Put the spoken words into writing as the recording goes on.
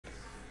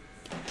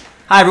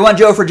Hi everyone,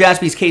 Joe for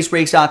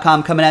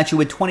JaspysCaseBreaks.com coming at you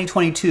with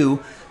 2022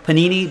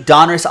 Panini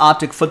Donruss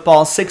Optic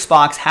Football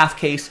 6-box half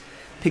case.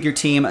 Pick your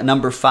team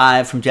number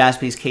 5 from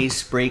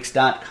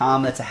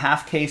JaspysCaseBreaks.com. That's a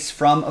half case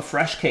from a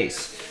fresh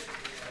case.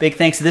 Big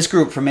thanks to this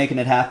group for making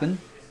it happen.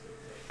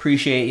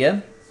 Appreciate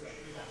you.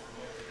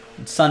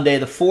 It's Sunday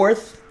the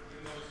 4th.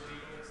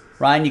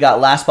 Ryan, you got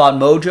Last Spot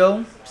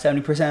Mojo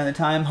 70% of the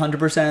time, 100%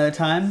 of the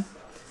time.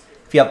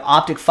 If you have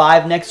Optic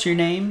 5 next to your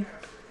name,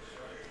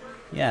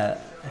 yeah,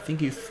 I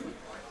think you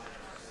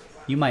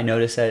might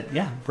notice that,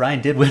 yeah,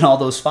 Brian did win all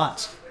those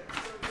spots.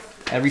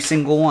 Every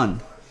single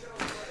one.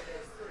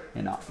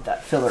 You know,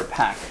 that filler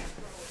pack.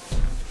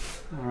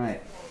 All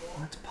right,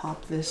 let's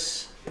pop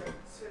this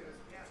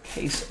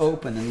case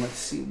open and let's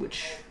see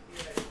which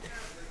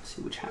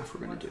half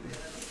we're gonna do.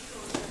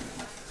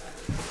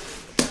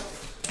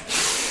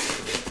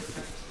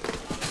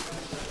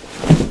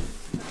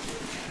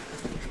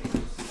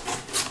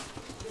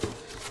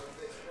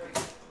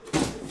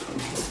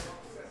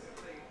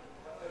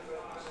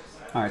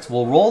 All right, so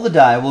we'll roll the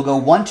die. We'll go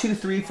 1, 2,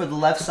 3 for the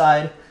left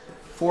side,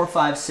 4,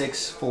 5,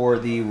 6 for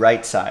the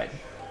right side.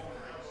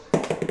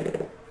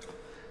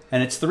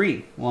 And it's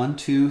 3. 1,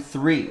 2,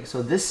 3.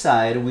 So this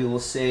side we will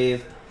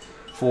save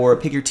for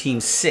Pick Your Team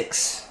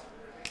 6,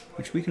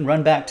 which we can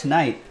run back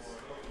tonight.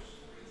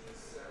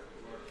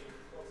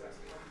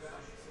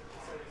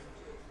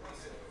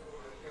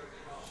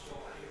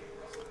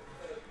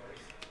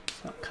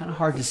 So kind of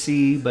hard to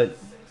see, but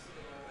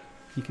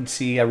you can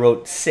see I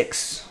wrote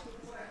 6.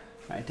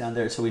 Right down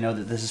there, so we know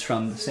that this is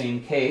from the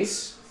same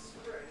case.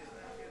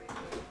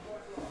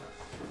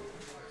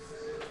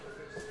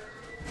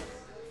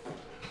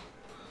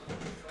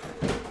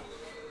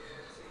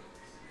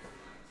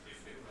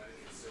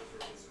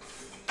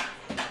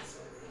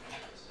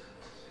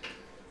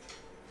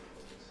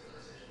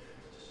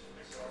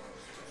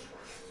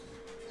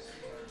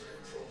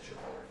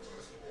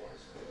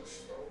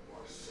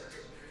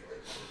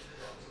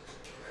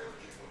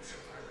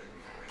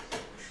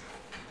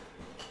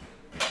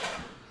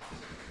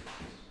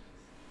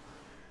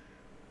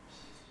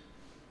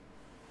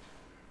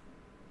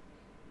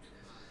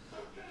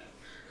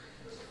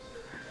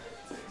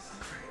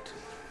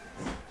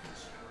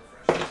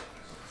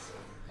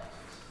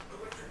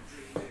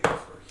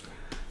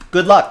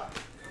 Good luck.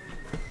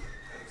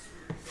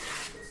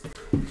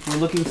 We're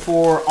looking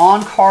for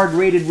on-card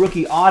rated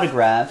rookie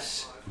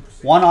autographs.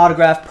 1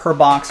 autograph per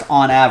box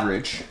on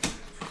average.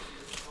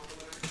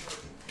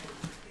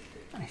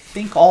 I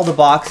think all the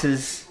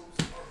boxes,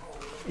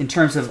 in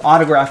terms of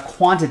autograph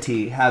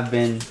quantity, have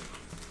been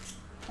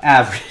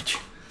average.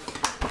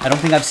 I don't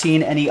think I've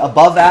seen any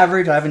above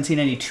average. I haven't seen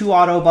any 2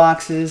 auto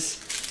boxes.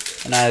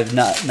 And I have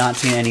not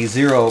seen any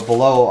 0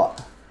 below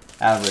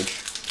average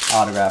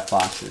autograph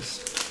boxes.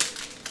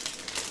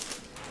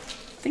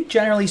 I think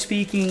generally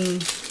speaking,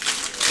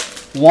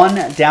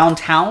 1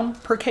 downtown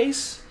per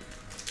case.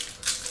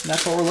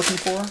 That's what we're looking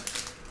for.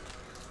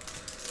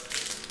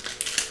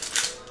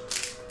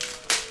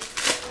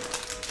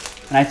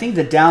 And I think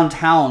the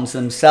downtowns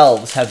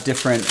themselves have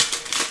different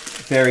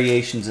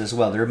variations as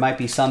well. There might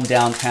be some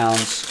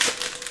downtowns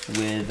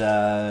with,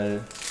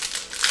 I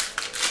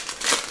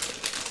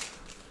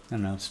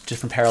don't know, it's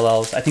different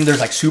parallels. I think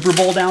there's like Super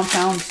Bowl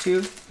downtowns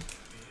too.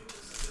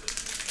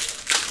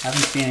 I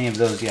haven't seen any of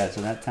those yet,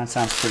 so that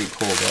sounds pretty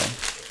cool,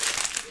 though.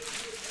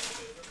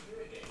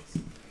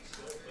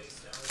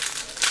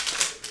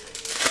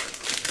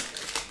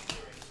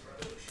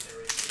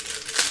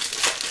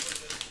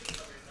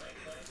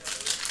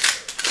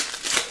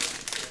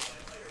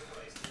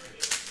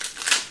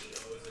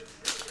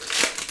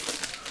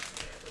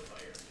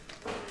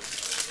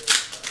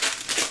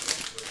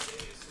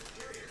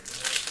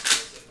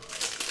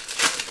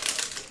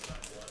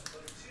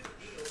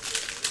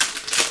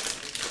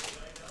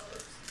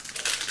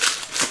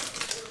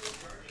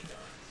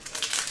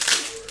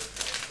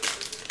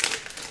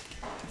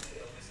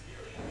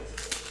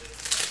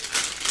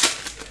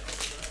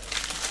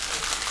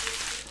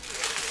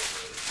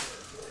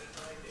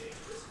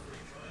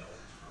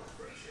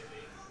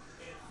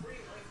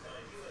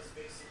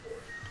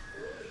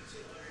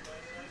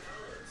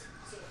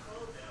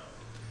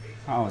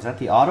 Oh, is that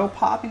the auto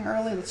popping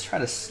early? Let's try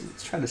to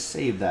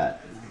save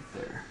that right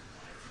there.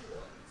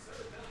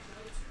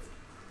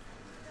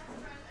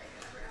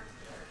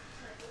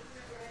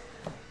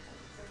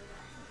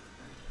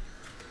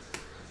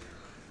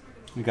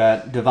 We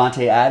got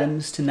Devontae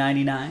Adams to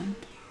 99.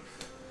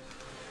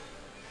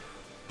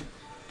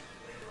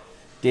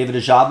 David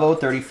Ajabo,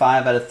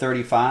 35 out of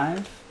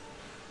 35.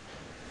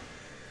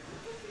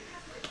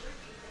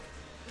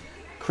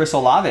 Chris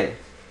Olave,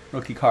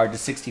 rookie card to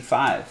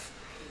 65.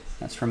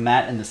 That's from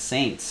Matt and the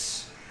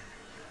Saints.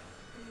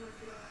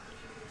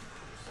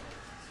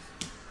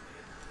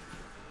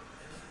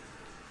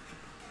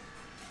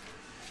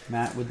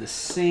 Matt with the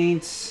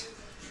Saints.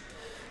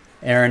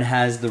 Aaron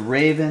has the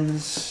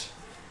Ravens.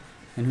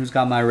 And who's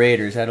got my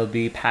Raiders? That'll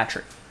be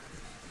Patrick.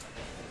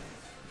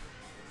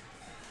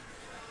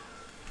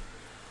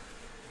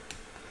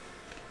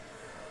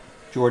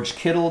 George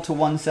Kittle to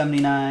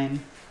 179.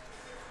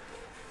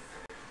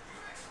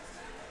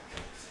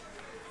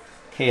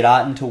 Kate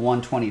Otten to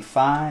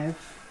 125.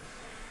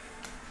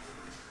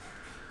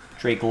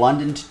 Drake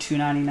London to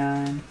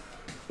 299.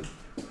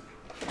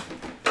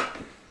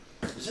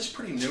 Is this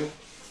pretty new?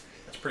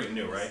 That's pretty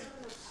new, right?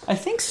 I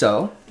think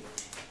so.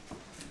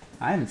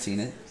 I haven't seen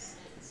it.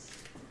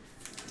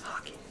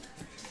 Hockey.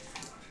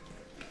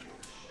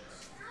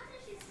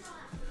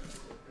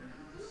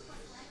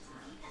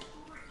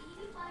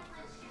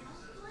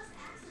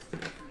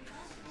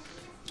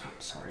 I'm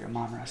sorry,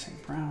 Amon-Ra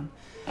St. Brown.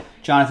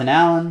 Jonathan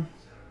Allen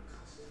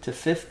to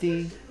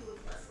 50.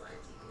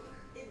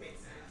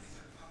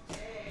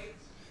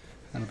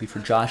 That'll be for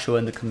Joshua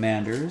and the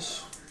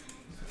Commanders.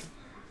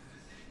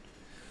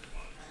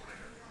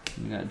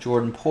 We got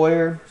Jordan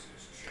Poyer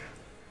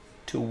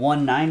to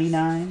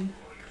 199.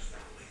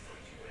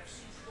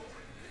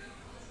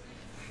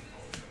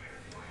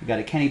 We got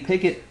a Kenny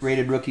Pickett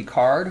rated rookie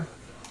card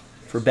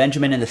for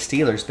Benjamin and the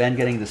Steelers. Ben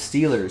getting the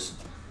Steelers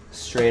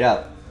straight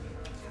up.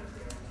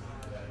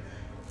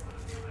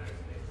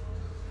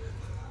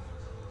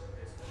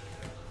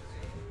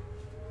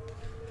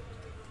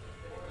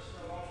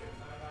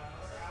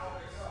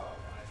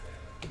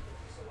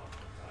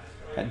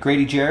 Got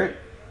Grady Jarrett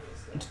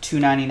to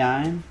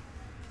 299.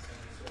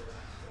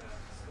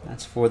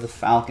 That's for the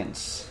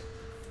Falcons.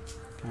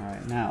 All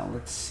right, now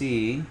let's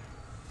see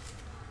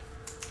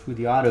who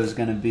the auto is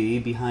going to be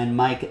behind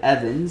Mike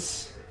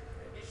Evans.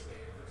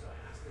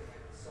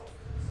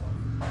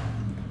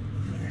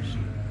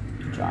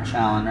 Josh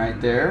Allen right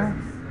there.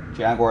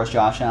 Jaguars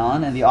Josh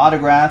Allen. And the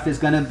autograph is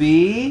going to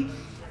be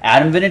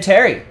Adam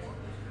Vinatieri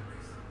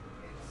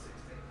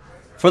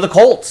for the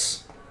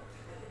Colts.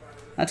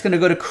 That's going to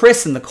go to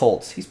Chris in the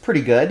Colts. He's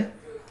pretty good.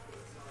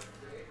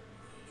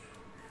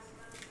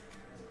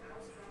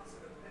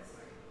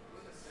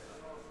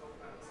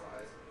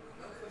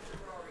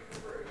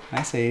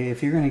 I say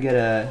if you're going to get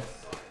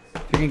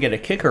a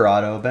kicker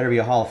auto, it better be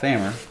a Hall of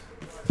Famer.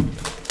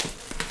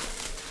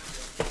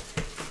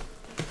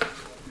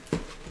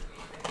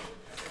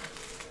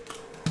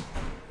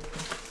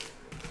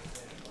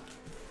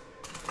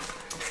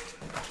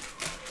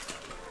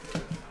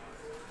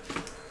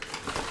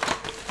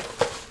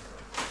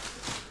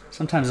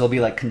 Sometimes there'll be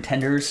like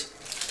contenders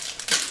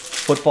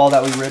football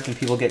that we rip and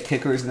people get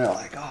kickers and they're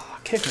like, oh,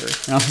 kicker.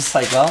 And I'm just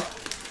like, well,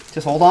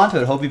 just hold on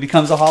to it. Hope he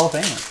becomes a Hall of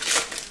Famer.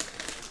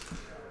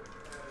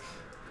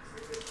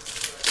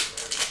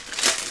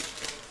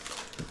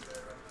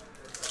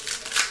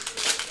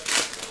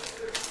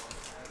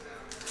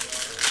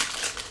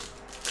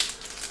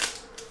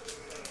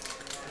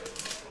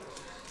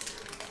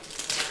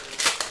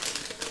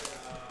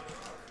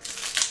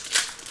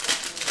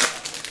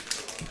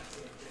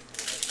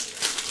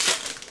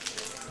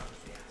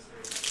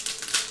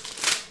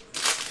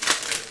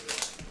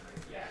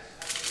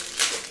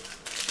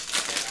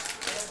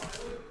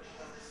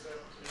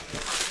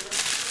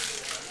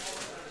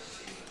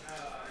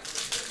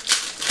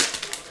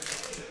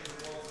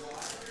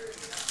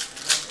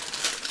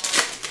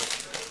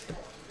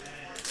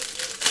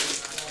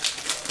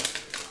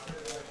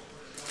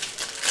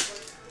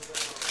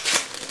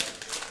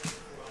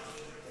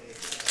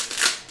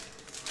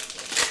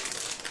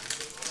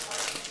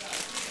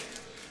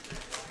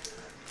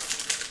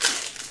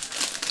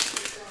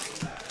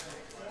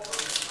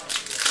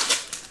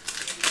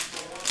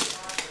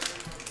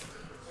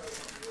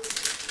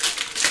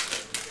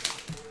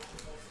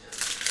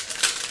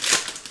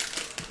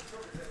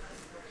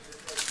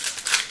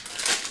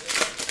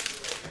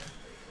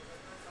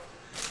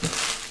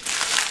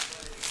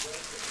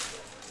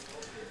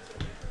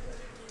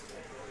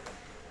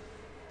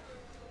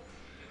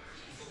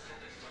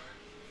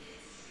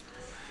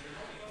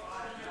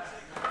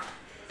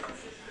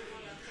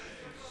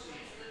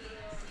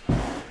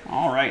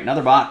 All right,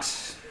 another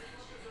box.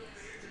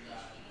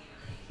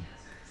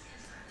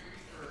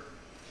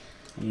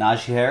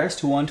 Najee Harris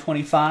to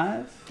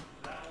 125.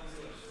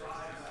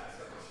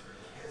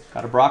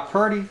 Got a Brock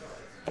Purdy.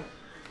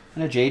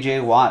 And a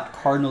J.J. Watt,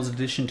 Cardinals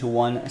edition to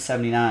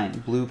 179,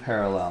 blue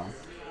parallel.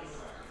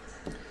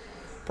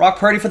 Brock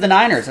Purdy for the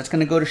Niners. That's going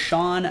to go to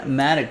Sean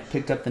Maddock.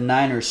 Picked up the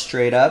Niners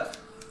straight up.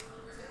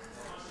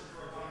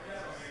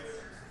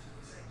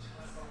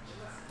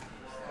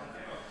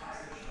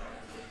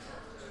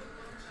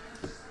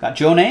 Got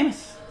Joe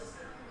Namath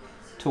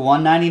to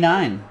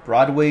 199.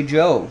 Broadway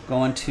Joe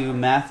going to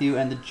Matthew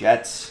and the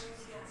Jets.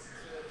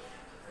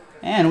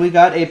 And we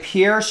got a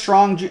Pierre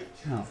Strong.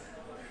 Oh.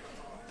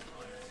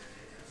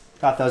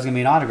 Thought that was going to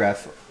be an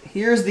autograph.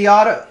 Here's the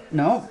auto.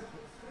 No.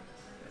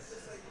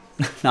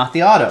 Not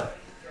the auto.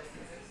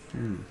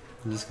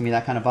 This is going to be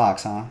that kind of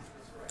box, huh?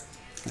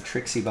 A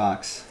tricksy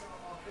box.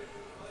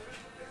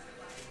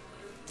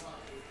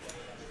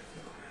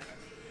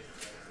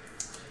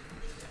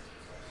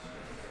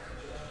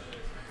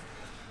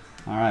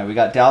 All right, we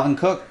got Dalvin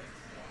Cook,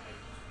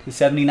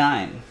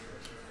 279.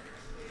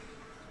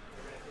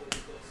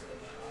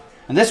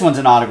 And this one's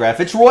an autograph.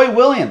 It's Roy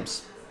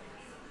Williams.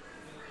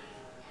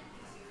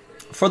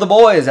 For the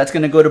boys, that's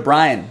going to go to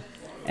Brian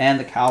and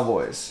the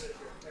Cowboys.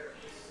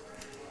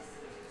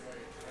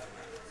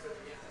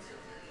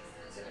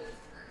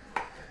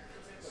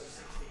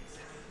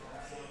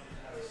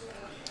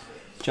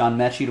 John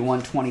Mechie to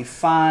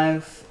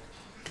 125.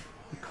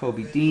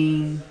 Kobe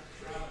Dean.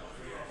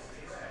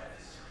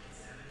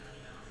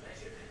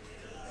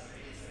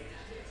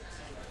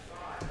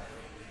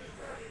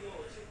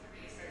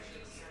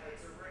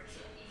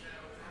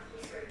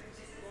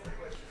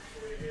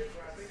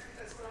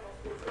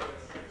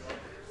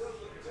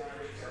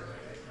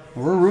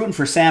 We're rooting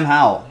for Sam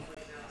Howell.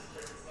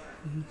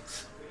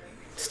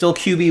 Still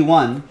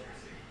QB1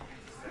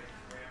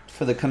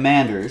 for the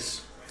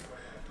Commanders.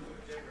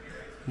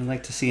 I'd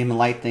like to see him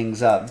light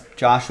things up.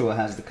 Joshua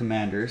has the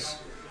Commanders.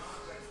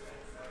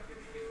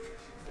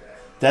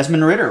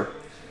 Desmond Ridder,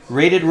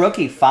 rated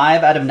rookie,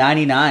 5 out of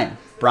 99.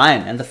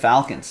 Brian and the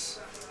Falcons.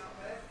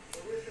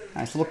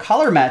 Nice little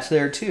color match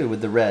there too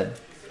with the red.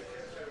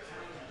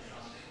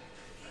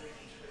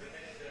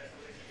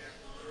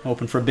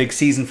 Hoping for a big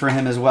season for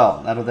him as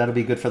well. That'll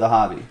be good for the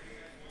hobby.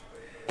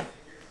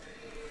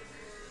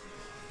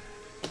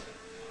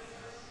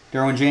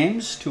 Derwin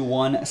James to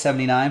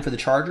 179 for the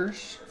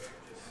Chargers.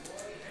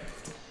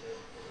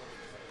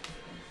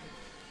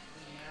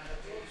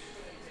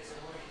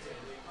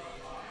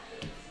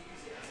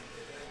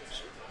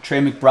 Trey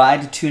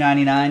McBride to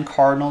 299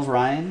 Cardinals.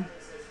 Ryan.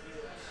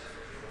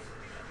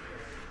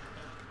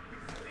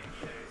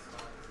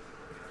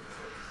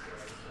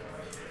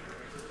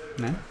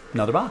 And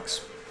another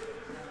box.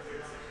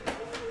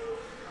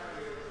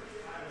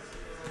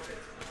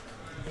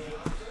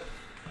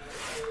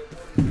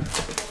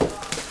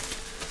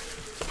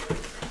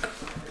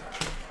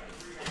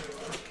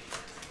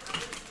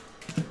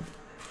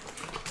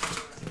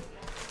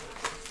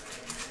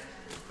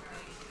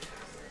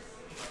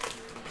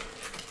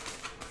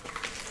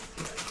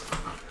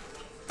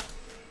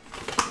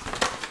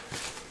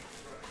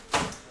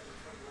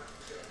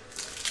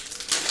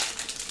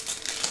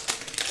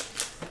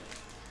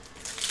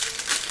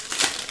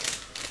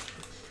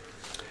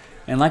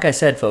 And like I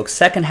said, folks,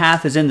 second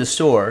half is in the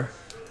store.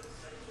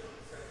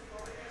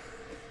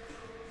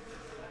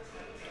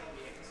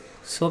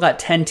 Still got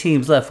 10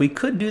 teams left. We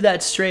could do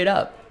that straight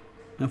up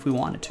if we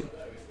wanted to.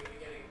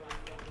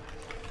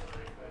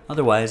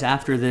 Otherwise,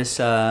 after this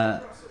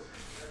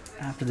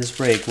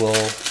break,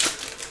 we'll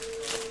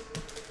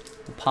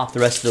pop the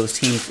rest of those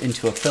teams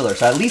into a filler.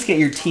 So at least get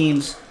your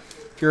teams,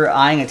 if you're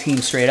eyeing a team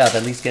straight up,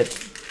 at least get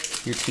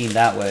your team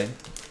that way.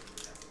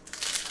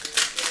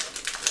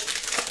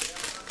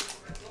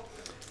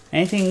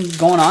 Anything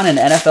going on in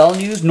NFL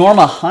news?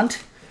 Norma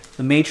Hunt,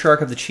 the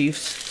matriarch of the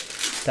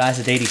Chiefs, dies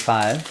at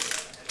 85.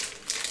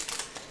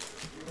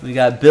 We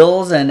got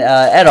Bills and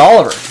Ed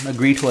Oliver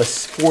agreed to a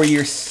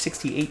 4-year,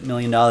 $68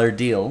 million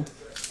deal.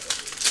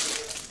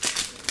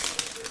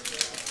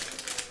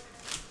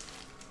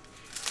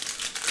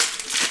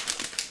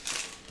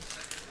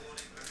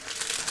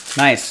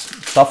 Nice.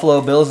 Buffalo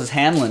Bills'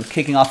 Hamlin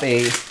kicking off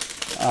a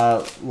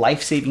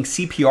life-saving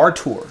CPR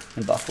tour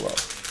in Buffalo.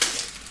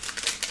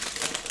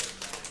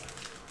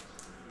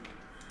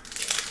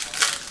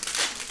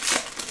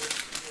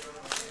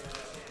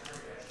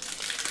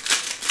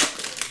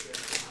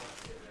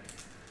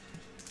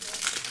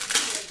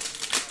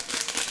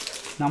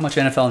 Not much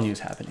NFL news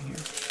happening here.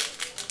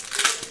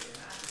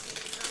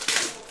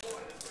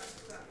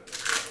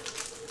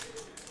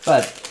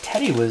 But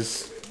Teddy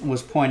was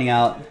pointing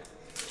out,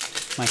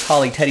 my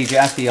colleague Teddy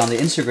Jaspy on the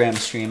Instagram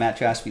stream at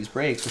Jaspy's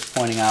Breaks was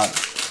pointing out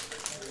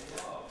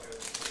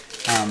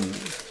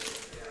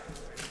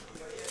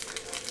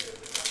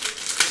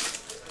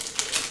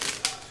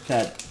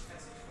that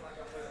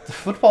the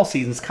football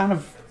season's kind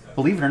of,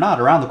 believe it or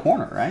not, around the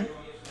corner, right?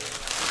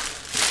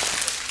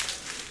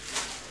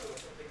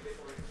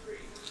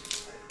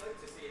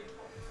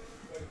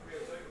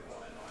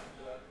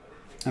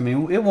 I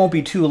mean, it won't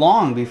be too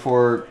long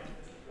before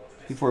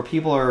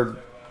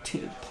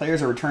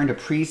players are returning to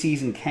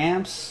preseason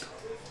camps.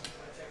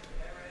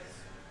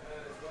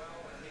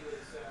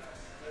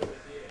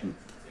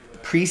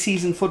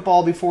 Preseason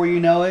football before you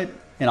know it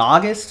in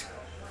August.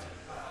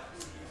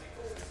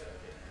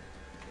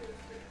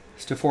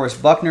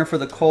 DeForest Buckner for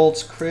the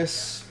Colts.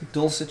 Chris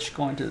Dulcich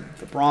going to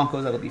the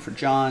Broncos. That'll be for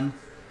John.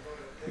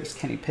 Here's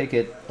Kenny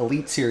Pickett,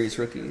 Elite Series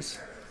rookies.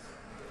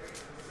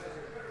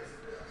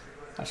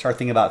 I start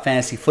thinking about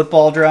fantasy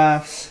football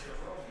drafts.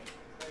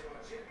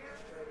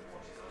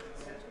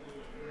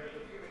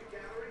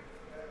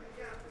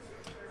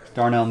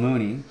 Darnell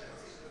Mooney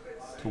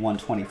to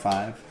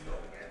 125.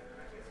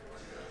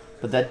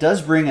 But that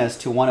does bring us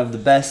to one of the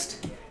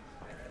best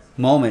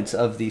moments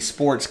of the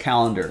sports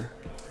calendar,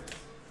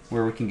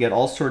 where we can get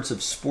all sorts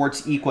of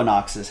sports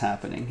equinoxes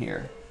happening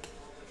here.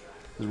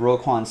 There's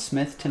Roquan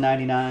Smith to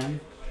 99.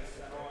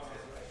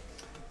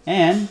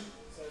 And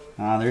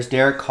there's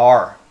Derek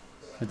Carr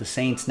with the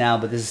Saints now,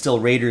 but this is still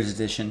Raiders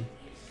edition.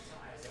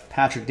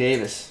 Patrick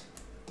Davis.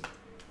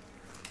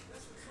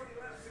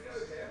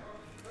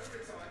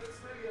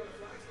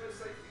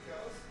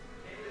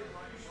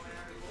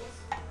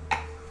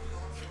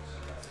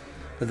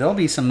 But there'll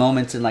be some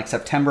moments in like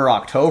September,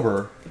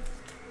 October,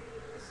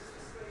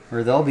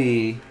 where there'll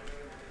be,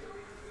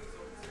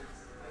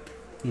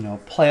 you know,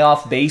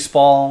 playoff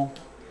baseball,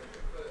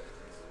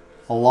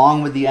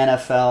 along with the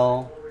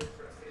NFL,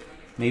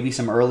 maybe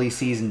some early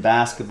season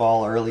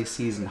basketball, early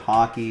season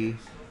hockey.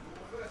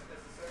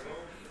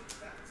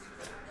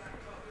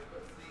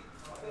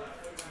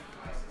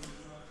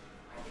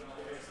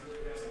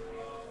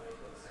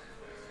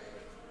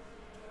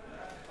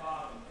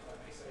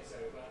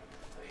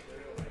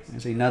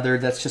 There's another,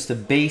 that's just a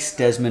base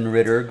Desmond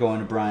Ridder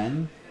going to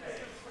Brian.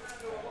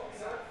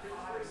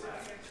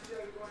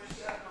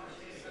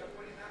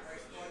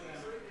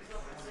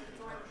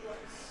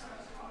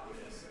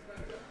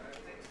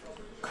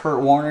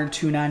 Kurt Warner,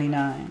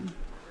 $2.99.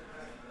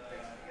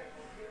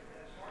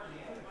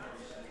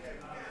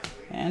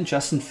 And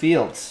Justin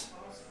Fields,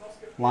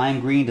 lime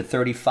green to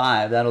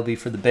 35. That'll be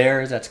for the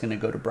Bears. That's going to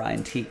go to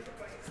Brian T.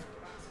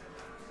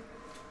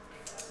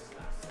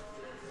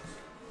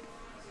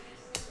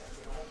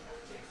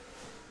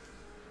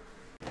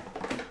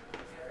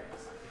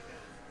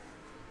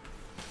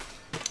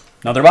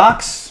 Another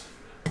box.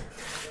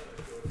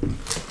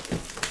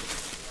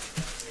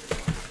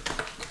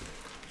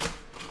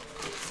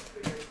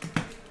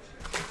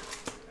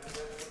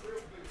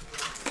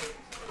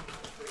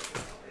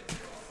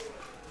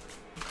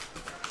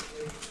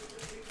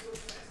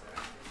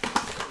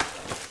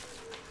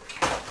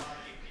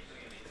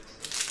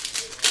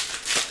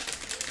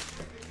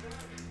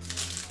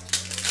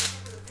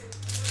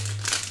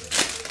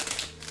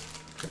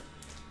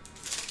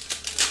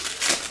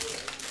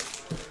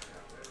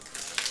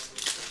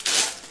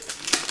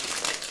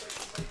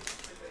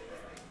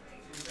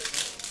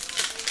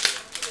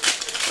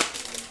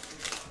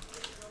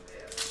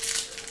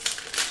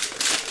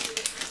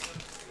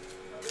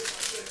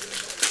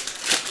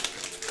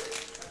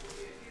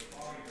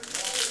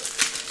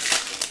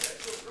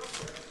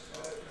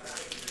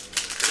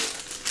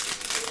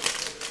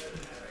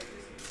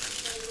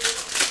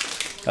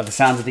 Got the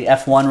sounds of the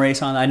F1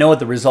 race on. I know what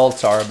the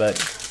results are, but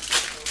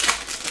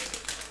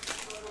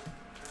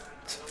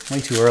it's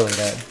way too early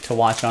to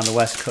watch it on the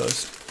West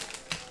Coast.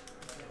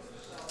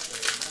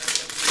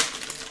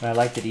 But I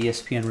like that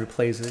ESPN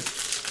replays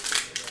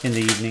it in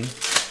the evening.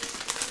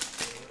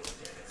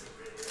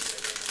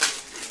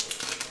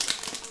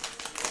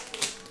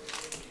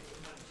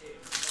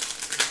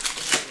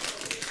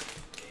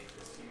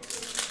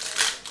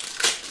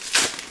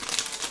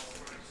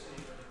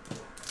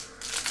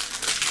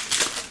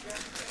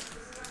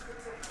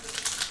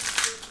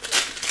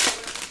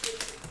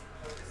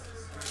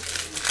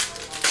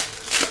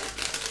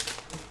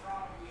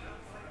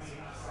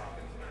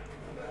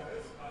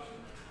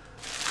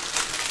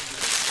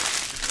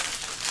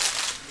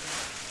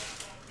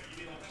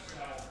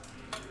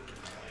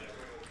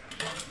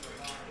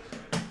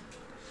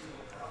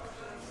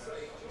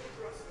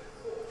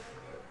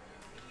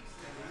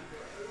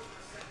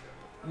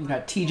 We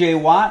got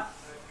TJ Watt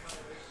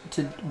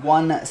to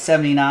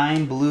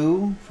 179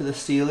 blue for the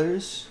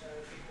Steelers.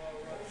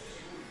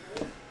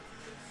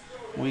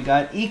 We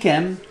got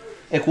Ikem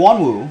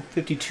Ekwonu,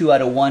 52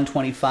 out of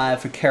 125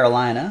 for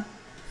Carolina.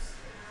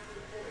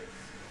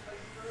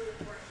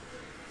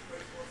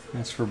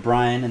 That's for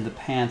Brian and the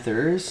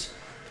Panthers.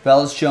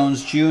 Velus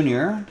Jones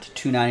Jr. to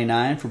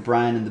 299 for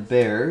Brian and the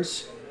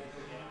Bears.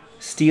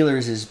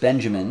 Steelers is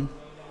Benjamin.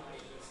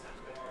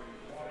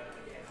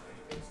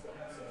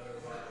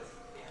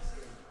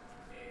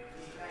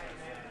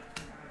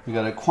 We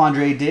got a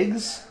Quandre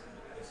Diggs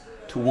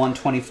to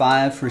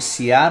 125 for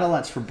Seattle.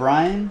 That's for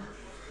Brian.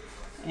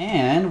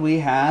 And we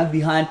have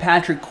behind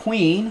Patrick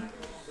Queen,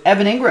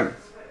 Evan Ingram.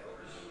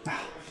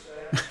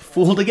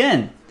 Fooled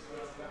again.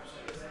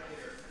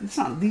 It's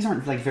not. These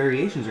aren't like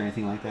variations or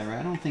anything like that, right?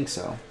 I don't think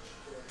so.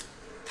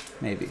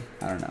 Maybe.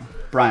 I don't know.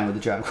 Brian with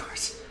the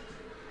Jaguars.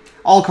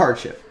 All card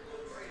chip.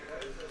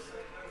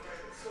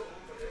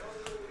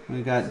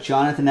 We got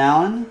Jonathan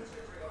Allen.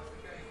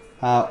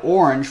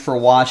 Orange for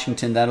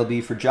Washington. That'll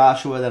be for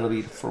Joshua. That'll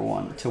be for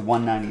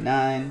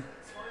 199.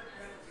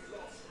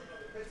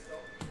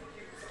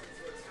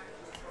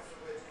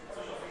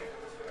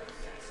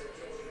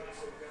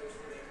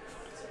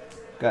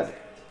 Got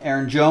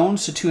Aaron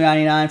Jones to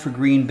 299 for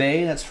Green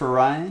Bay. That's for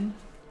Ryan.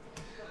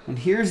 And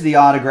here's the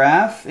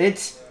autograph.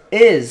 It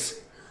is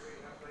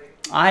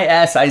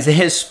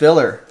Isaiah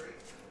Spiller.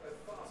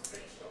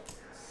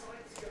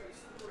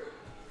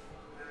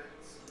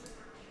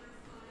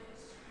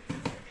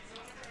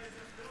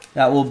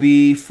 That will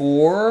be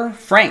for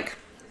Frank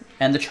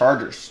and the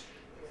Chargers.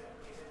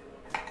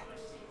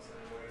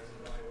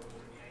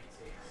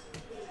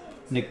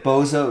 Nick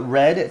Bosa,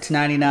 red to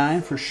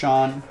 99 for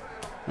Sean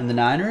and the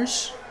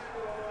Niners.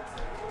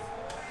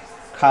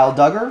 Kyle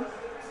Duggar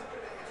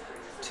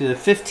to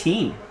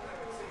 15.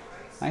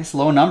 Nice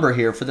low number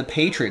here for the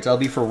Patriots. That'll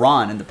be for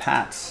Ron and the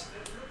Pats.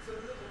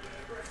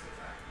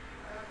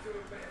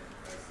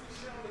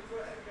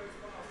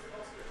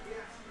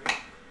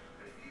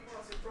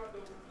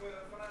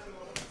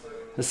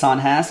 Hassan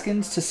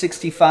Haskins to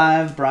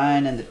 65.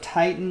 Brian and the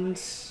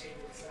Titans.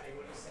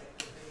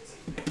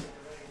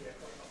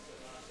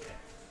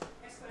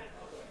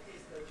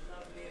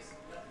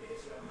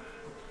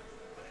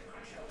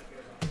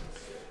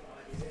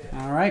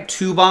 All right,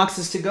 2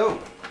 boxes to go.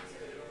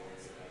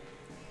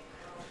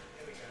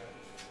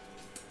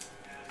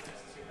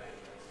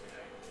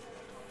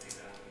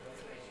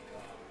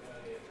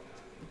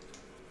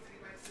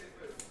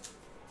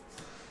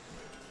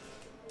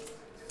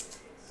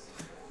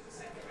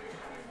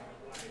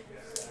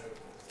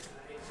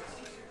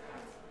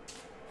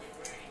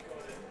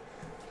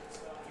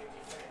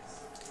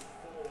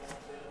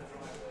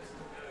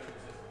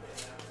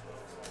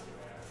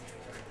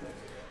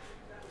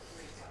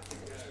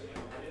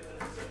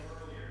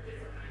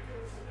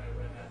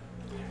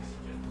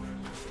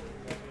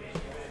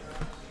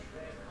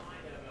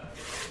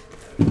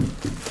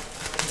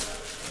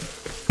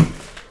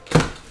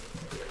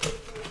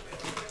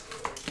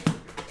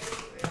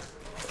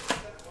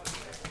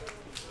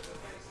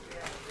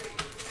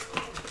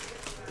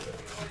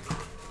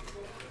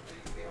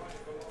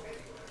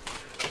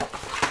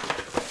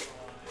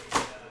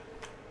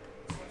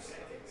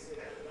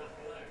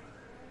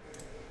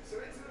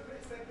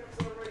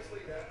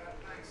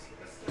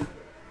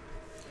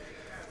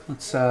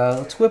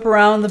 Let's whip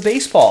around the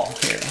baseball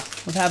here.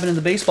 What happened in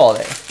the baseball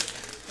day?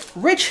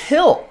 Rich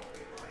Hill.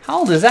 How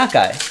old is that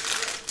guy?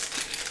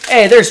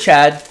 Hey, there's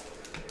Chad.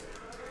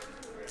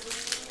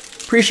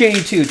 Appreciate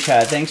you too,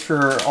 Chad. Thanks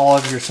for all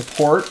of your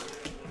support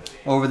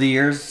over the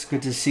years. It's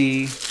good to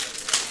see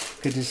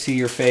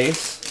your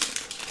face.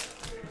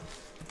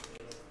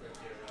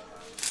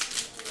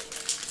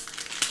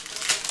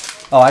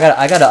 Oh, I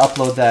gotta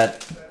upload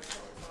that.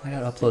 I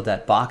gotta upload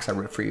that box I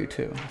wrote for you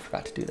too. I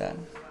forgot to do that.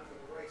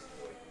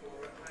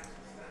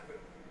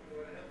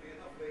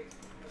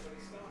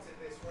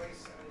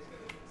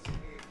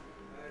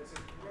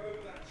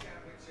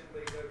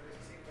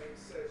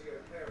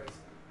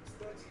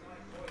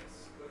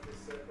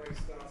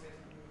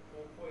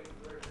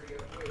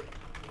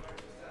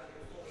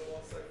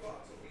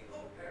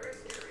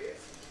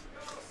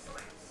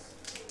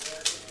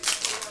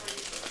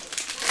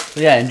 So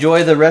yeah,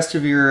 enjoy the rest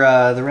of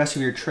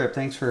your trip.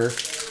 Thanks for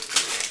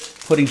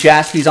putting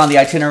Jaspy's on the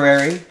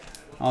itinerary.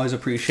 Always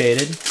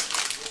appreciated.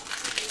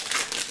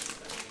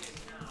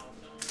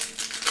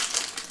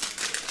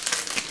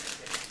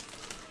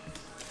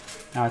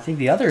 Now I think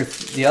the other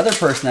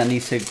person that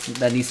needs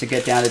to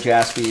get down to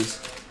Jaspy's,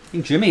 I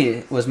think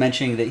Jimmy was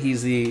mentioning that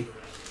he's the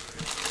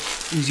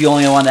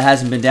only one that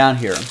hasn't been down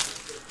here.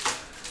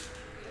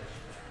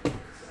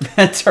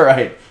 That's all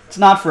right. It's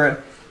not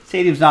for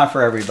stadium's not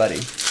for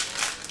everybody.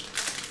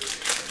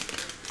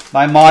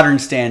 By modern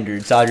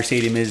standards, Dodger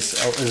Stadium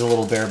is a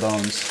little bare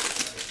bones.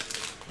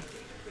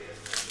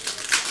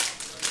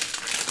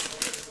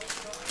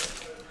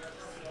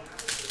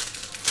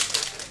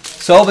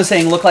 Sova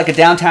saying, look like a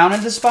downtown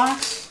in this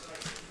box?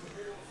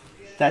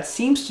 That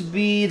seems to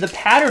be the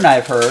pattern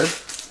I've heard.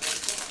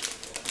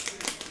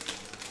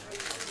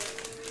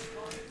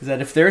 Is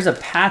that if there's a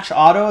patch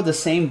auto, the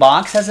same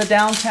box has a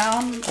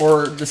downtown?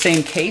 Or the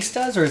same case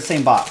does? Or the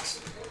same box?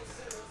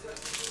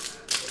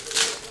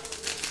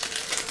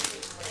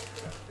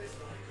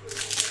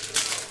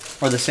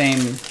 Or the same,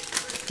 I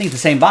think the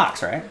same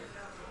box, right?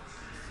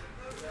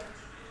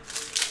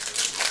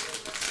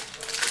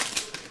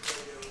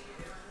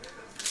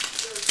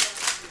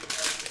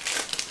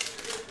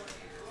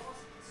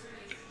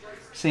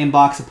 Same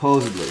box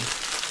supposedly.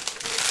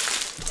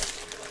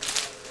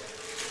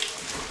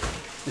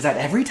 Is that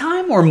every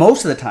time or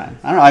most of the time?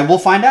 I don't know. We'll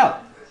find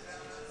out.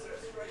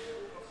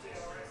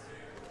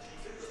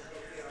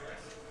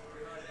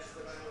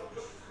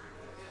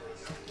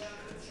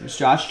 There's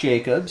Josh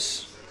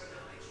Jacobs.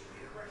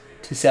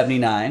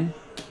 279.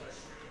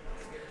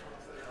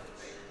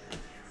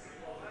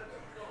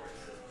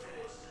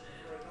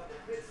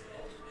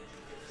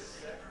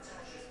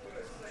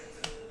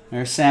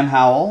 There's Sam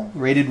Howell,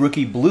 rated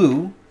rookie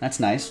blue. That's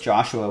nice.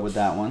 Joshua with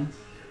that one.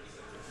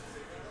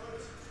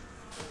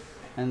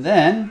 And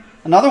then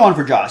another one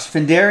for Josh.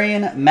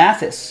 Fendarian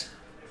Mathis,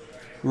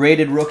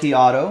 rated rookie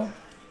auto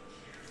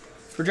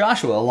for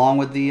Joshua, along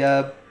with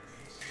the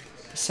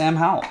Sam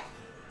Howell.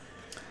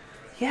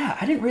 Yeah,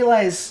 I didn't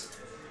realize.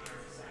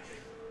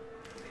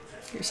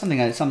 Here's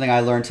something I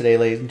learned today,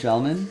 ladies and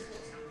gentlemen.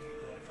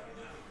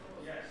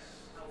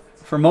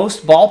 For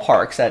most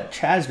ballparks that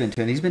Chad's been to,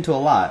 and he's been to a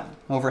lot,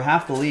 over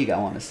half the league, I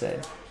want to say,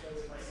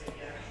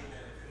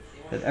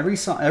 that every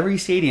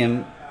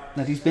stadium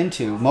that he's been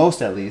to,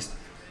 most at least,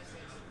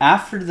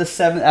 after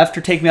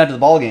taking me out to the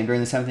ball game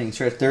during the 7th inning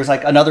stretch, there's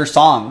like another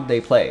song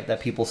they play that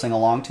people sing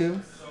along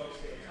to.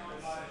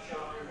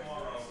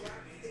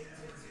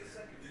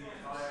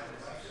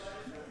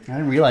 I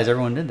didn't realize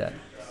everyone did that.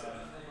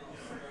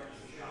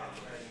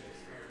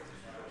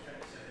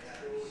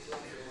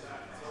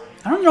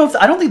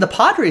 I don't think the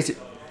Padres.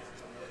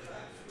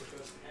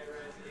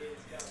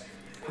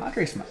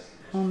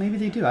 Well, maybe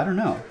they do. I don't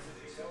know.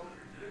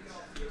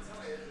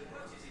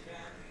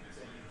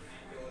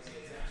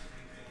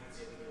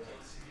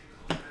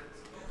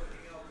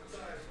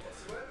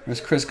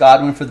 There's Chris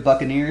Godwin for the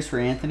Buccaneers for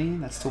Anthony.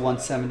 That's to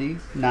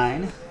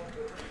 179.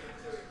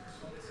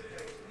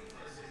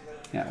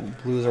 Yeah,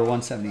 Blues are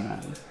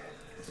 179.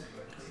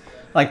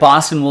 Like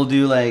Boston will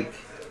do like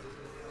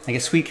a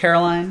Sweet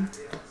Caroline.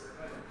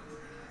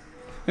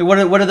 I mean,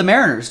 what do the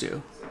Mariners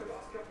do?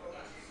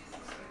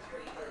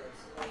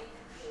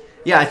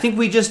 Yeah, I think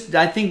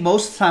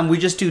most of the time we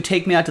just do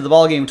Take Me Out to the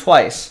Ball Game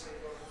twice.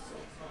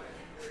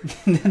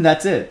 And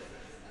that's it.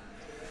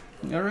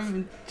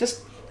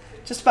 Just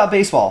about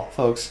baseball,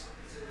 folks.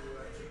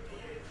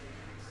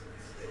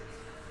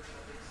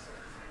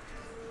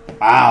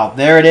 Wow,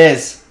 there it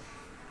is.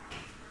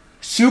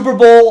 Super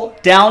Bowl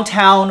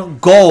Downtown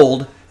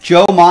Gold,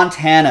 Joe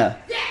Montana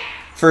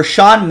for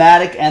Sean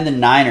Maddock and the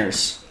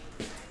Niners.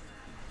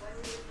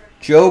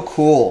 Joe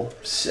Cool.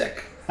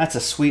 Sick. That's a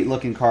sweet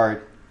looking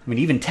card. I mean,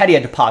 even Teddy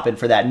had to pop in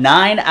for that.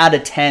 9 out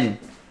of 10.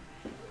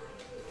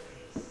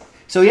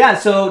 So yeah,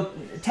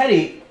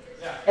 Teddy,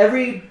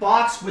 every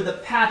box with a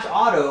patch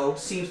auto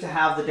seems to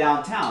have the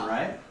downtown,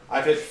 right?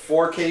 I've hit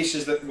 4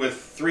 cases that with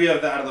 3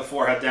 out of the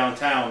 4 had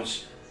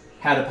downtowns.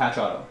 Had a patch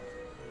auto.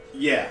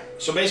 Yeah.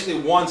 So basically,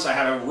 once I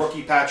had a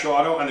rookie patch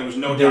auto, and there was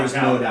no downtown. There was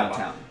no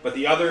downtown. But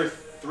the other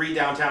 3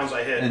 downtowns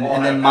I hit, and all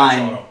then had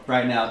mine patch auto.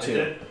 right now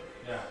too.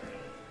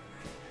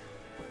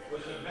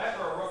 Net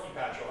or a rookie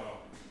patch auto?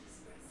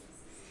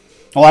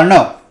 Oh, I don't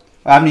know.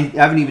 I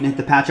haven't even hit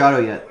the patch auto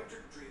yet.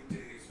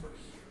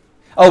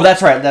 Oh,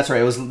 that's right. That's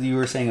right. It was, you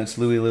were saying it's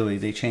Louis.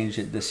 They changed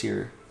it this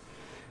year.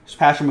 There's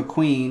Patrick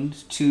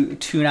McQueen to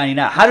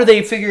 $2.99. How do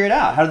they figure it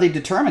out? How do they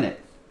determine it?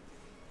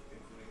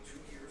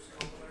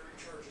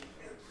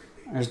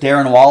 There's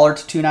Darren Waller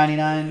to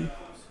 $2.99.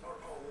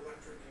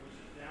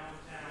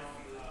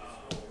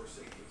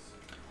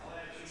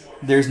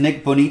 There's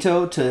Nick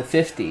Bonito to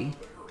 $50.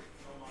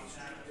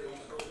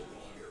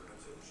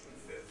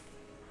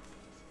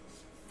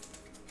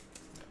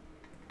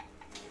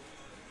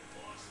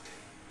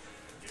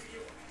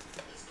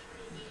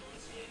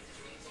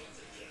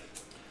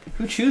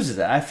 Who chooses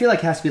that? I feel like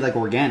it has to be like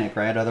organic,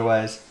 right?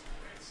 Otherwise,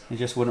 it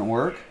just wouldn't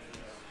work.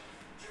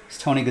 It's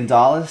Tony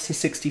Gonzalez to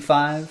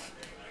 65.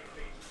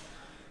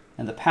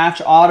 And the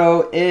patch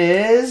auto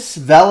is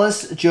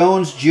Velus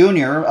Jones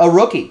Jr., a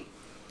rookie.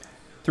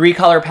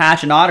 3-color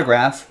patch and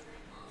autograph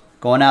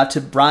going out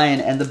to Brian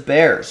and the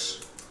Bears.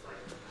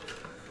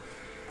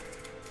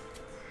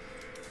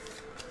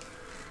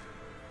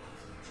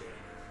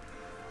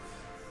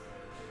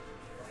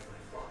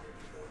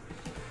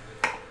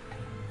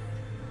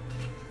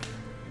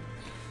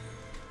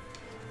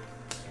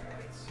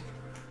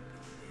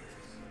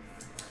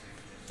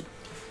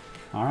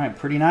 All right,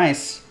 pretty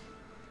nice.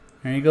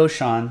 There you go,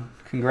 Sean.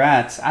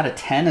 Congrats. Out of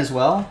 10 as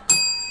well.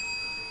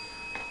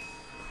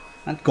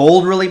 That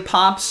gold really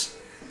pops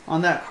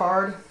on that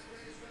card.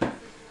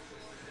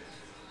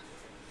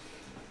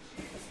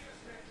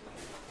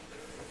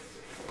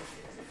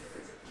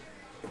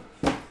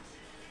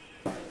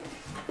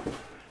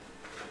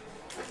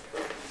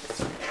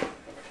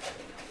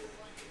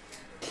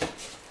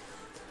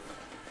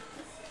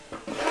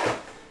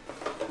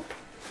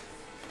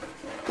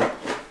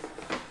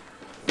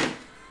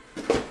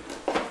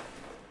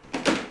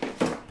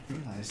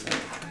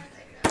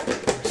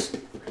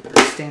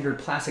 Standard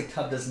plastic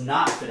tub does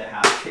not fit a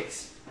half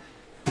case.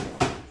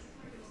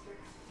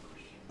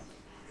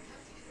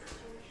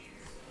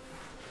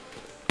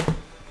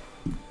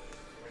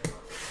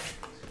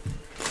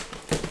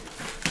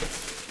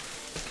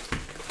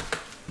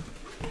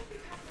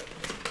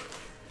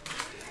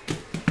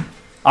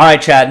 All right,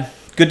 Chad.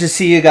 Good to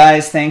see you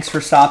guys. Thanks for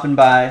stopping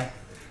by.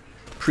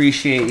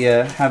 Appreciate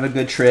you. Have a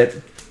good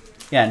trip.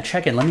 Yeah, and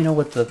check in. Let me know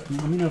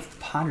if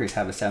Padres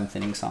have a 7th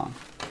inning song.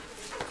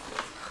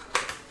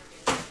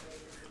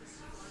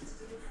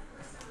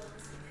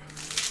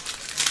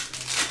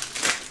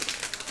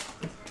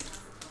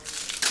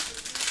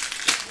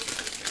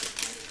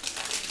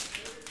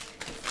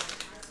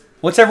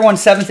 What's everyone's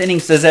 7th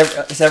innings? Does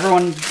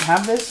everyone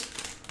have this?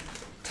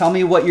 Tell me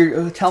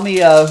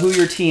who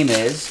your team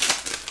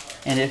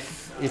is, and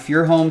if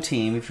your home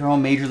team, if your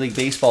home Major League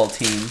Baseball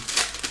team,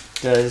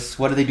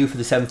 what do they do for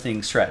the 7th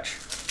inning stretch?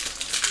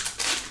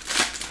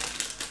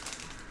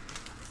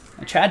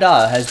 And Chad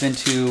Daw has been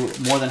to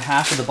more than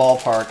half of the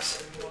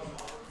ballparks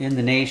in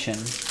the nation,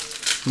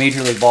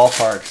 Major League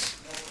ballparks,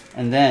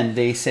 and then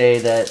they say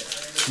that,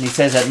 and he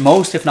says that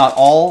most, if not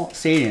all,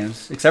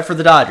 stadiums except for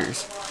the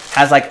Dodgers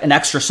has like an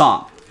extra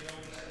song.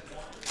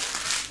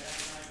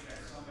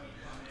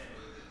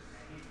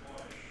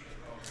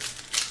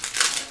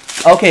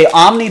 Okay,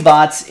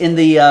 Omnibots in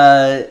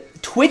the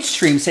Twitch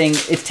stream saying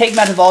it's take them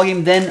out of the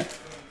ballgame, then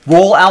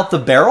roll out the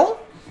barrel?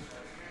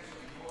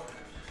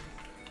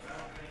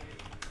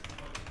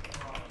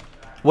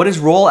 What is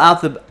roll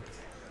out the...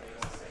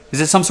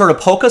 Is it some sort of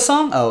polka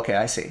song? Oh, okay,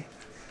 I see.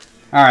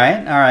 All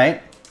right, all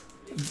right.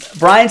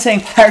 Brian saying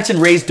Pirates and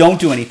Rays don't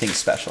do anything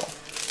special.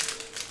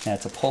 Yeah,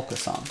 it's a polka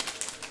song.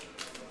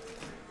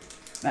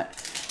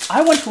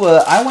 I went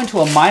to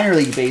a minor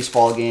league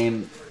baseball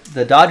game,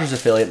 the Dodgers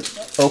affiliate,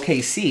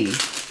 OKC,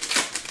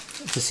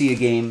 to see a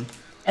game,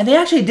 and they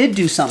actually did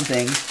do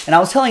something. And I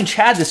was telling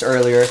Chad this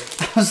earlier.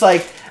 I was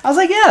like,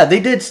 yeah, they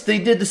did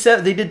take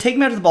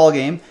me out of the ball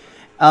game,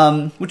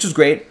 which was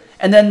great.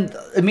 And then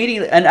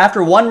immediately, and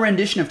after one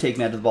rendition of Take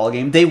Me Out of the Ball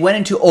Game, they went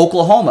into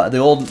Oklahoma, the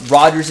old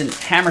Rodgers and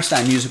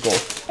Hammerstein musical,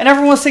 and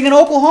everyone was singing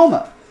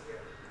Oklahoma.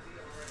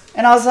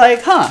 And I was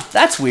like, huh,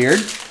 that's weird.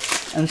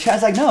 And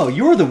Chad's like, no,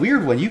 you're the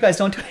weird one. You guys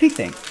don't do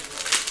anything.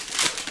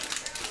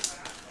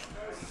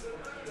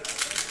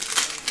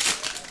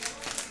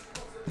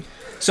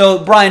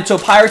 So, Brian, so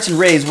Pirates and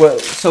Rays,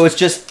 so it's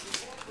just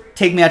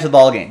Take Me Out to the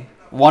Ball Game.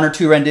 1 or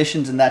 2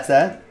 renditions and that's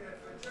that?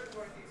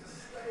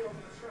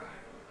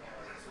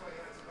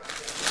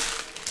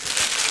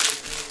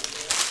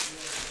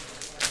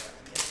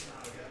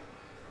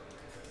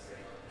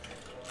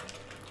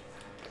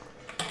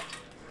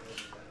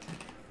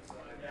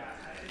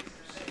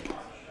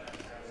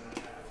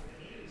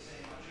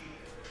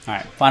 All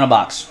right, final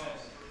box.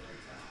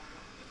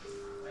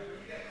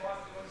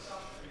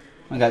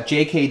 I got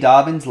J.K.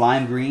 Dobbins,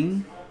 lime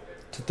green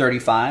to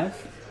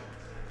 35.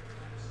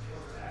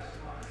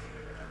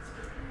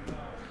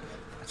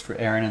 That's for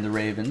Aaron and the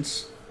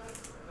Ravens.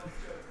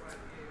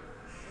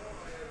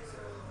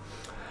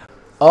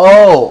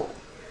 Oh,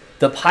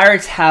 the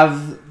Pirates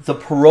have the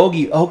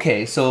pierogi.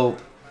 Okay, so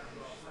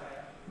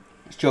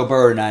Joe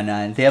Burrow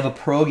 99. They have a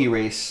pierogi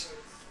race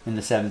in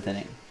the 7th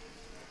inning.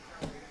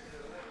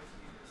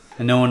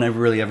 And no one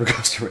really ever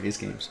goes to Rays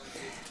games.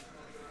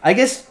 I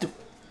guess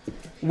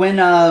when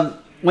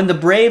the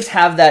Braves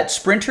have that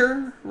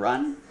sprinter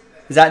run,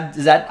 is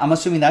that I'm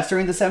assuming that's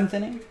during the 7th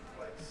inning?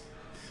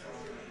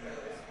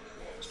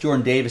 It's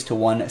Jordan Davis to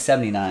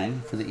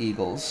 179 for the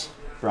Eagles.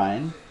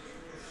 Brian.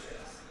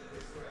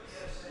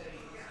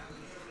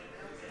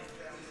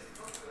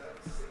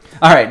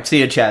 All right,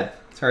 see you, Chad.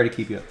 Sorry to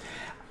keep you up.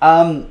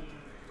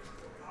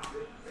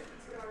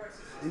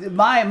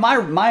 My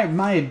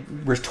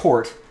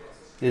retort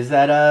is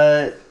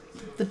that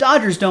the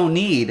Dodgers don't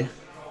need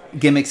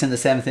gimmicks in the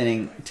 7th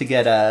inning to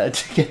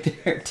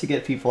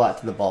get people out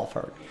to the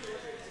ballpark.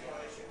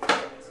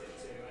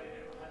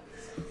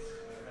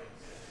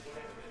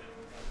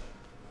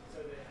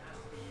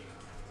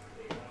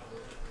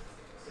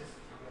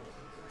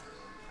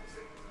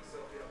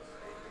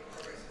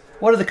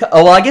 What are the?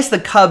 Oh well, I guess the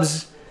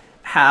Cubs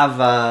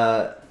have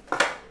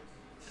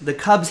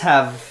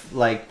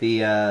like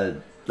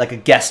like a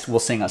guest will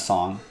sing a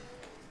song,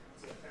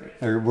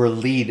 or will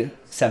lead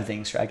 7th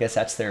inning. I guess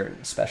that's their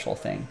special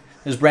thing.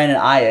 There's Brandon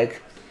Ayuk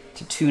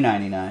to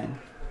 299.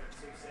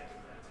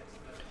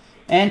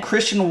 And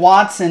Christian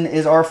Watson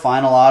is our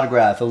final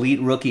autograph. Elite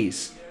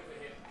Rookies.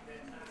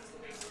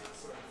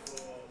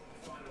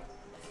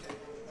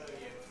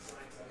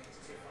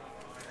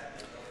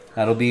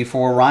 That'll be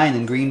for Ryan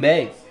in Green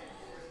Bay.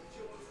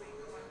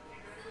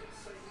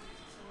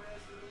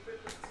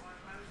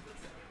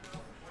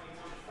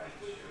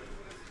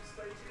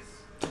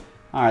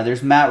 All right,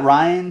 there's Matt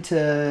Ryan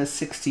to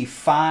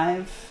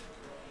 65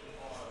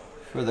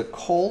 for the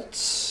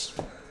Colts.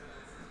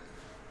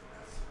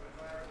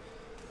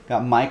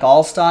 Got Mike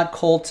Allstott.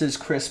 Colts is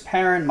Chris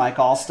Parent. Mike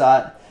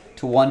Allstott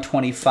to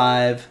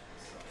 125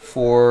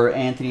 for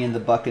Anthony and the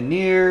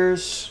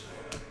Buccaneers.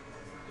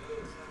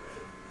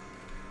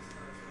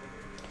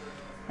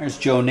 There's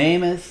Joe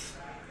Namath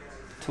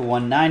to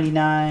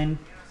 199.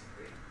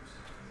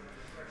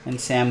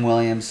 And Sam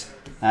Williams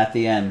at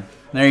the end.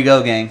 There you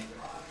go, gang.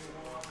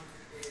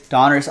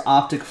 Donruss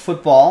Optic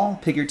Football.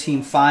 Pick your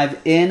team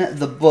 5 in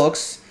the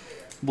books.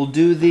 We'll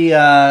do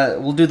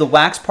the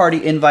Wax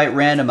Party invite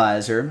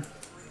randomizer.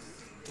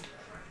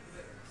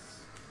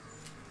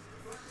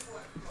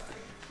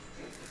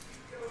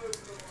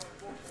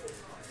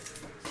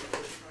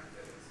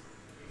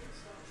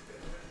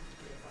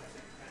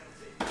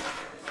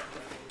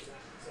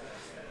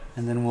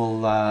 And then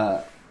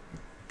we'll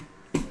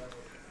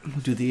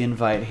do the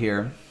invite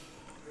here.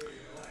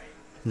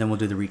 And then we'll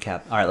do the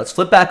recap. All right, let's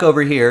flip back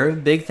over here.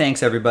 Big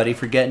thanks, everybody,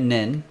 for getting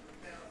in.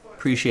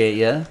 Appreciate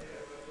you.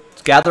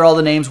 Let's gather all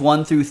the names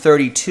 1 through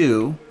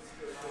 32.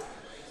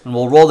 And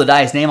we'll roll the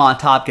dice. Name on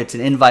top gets an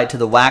invite to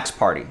the Wax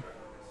Party.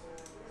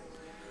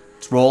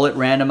 Let's roll it,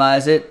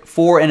 randomize it.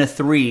 4 and a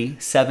 3,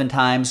 7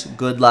 times.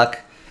 Good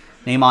luck.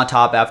 Name on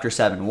top after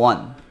 7.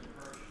 1,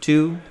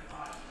 2,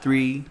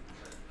 3,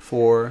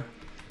 4,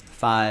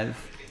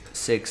 5,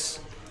 6,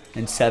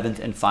 and 7th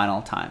and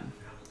final time.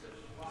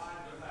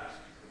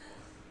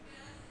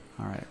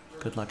 All right.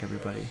 Good luck,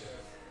 everybody.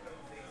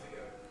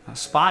 Now,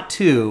 spot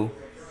 2,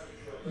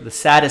 the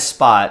saddest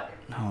spot.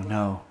 Oh,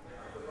 no.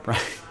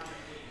 Right.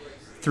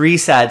 3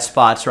 sad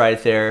spots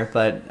right there,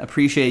 but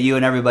appreciate you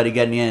and everybody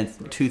getting in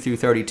 2 through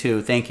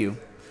 32. Thank you.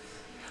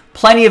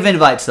 Plenty of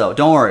invites, though.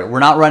 Don't worry. We're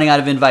not running out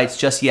of invites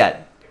just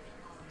yet.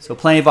 So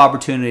plenty of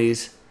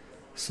opportunities.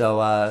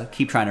 So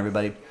keep trying,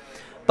 everybody.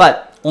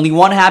 But only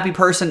one happy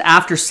person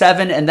after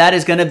 7, and that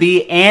is going to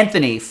be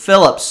Anthony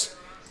Phillips.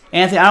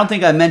 Anthony, I don't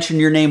think I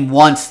mentioned your name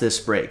once this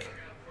break.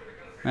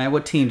 Right?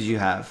 What team did you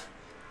have?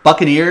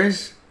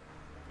 Buccaneers?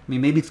 I mean,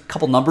 maybe a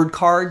couple numbered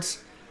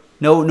cards.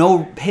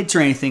 No hits or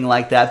anything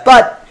like that.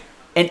 But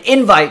an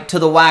invite to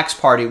the Wax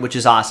Party, which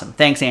is awesome.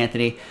 Thanks,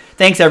 Anthony.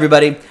 Thanks,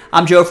 everybody.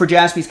 I'm Joe for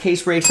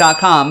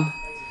JaspysCaseBreaks.com.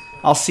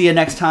 I'll see you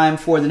next time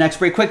for the next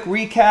break. Quick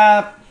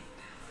recap.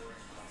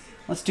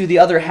 Let's do the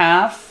other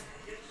half.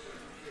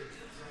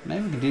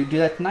 Maybe we can do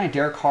that tonight.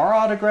 Derek Carr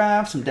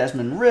autograph, some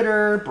Desmond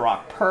Ritter,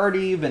 Brock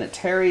Purdy,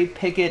 Vinatieri,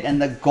 Pickett,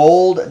 and the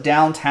gold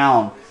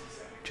downtown.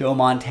 Joe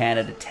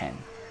Montana to 10.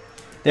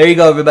 There you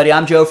go, everybody.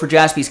 I'm Joe for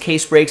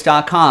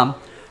JaspysCaseBreaks.com.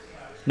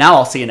 Now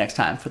I'll see you next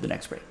time for the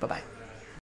next break. Bye-bye.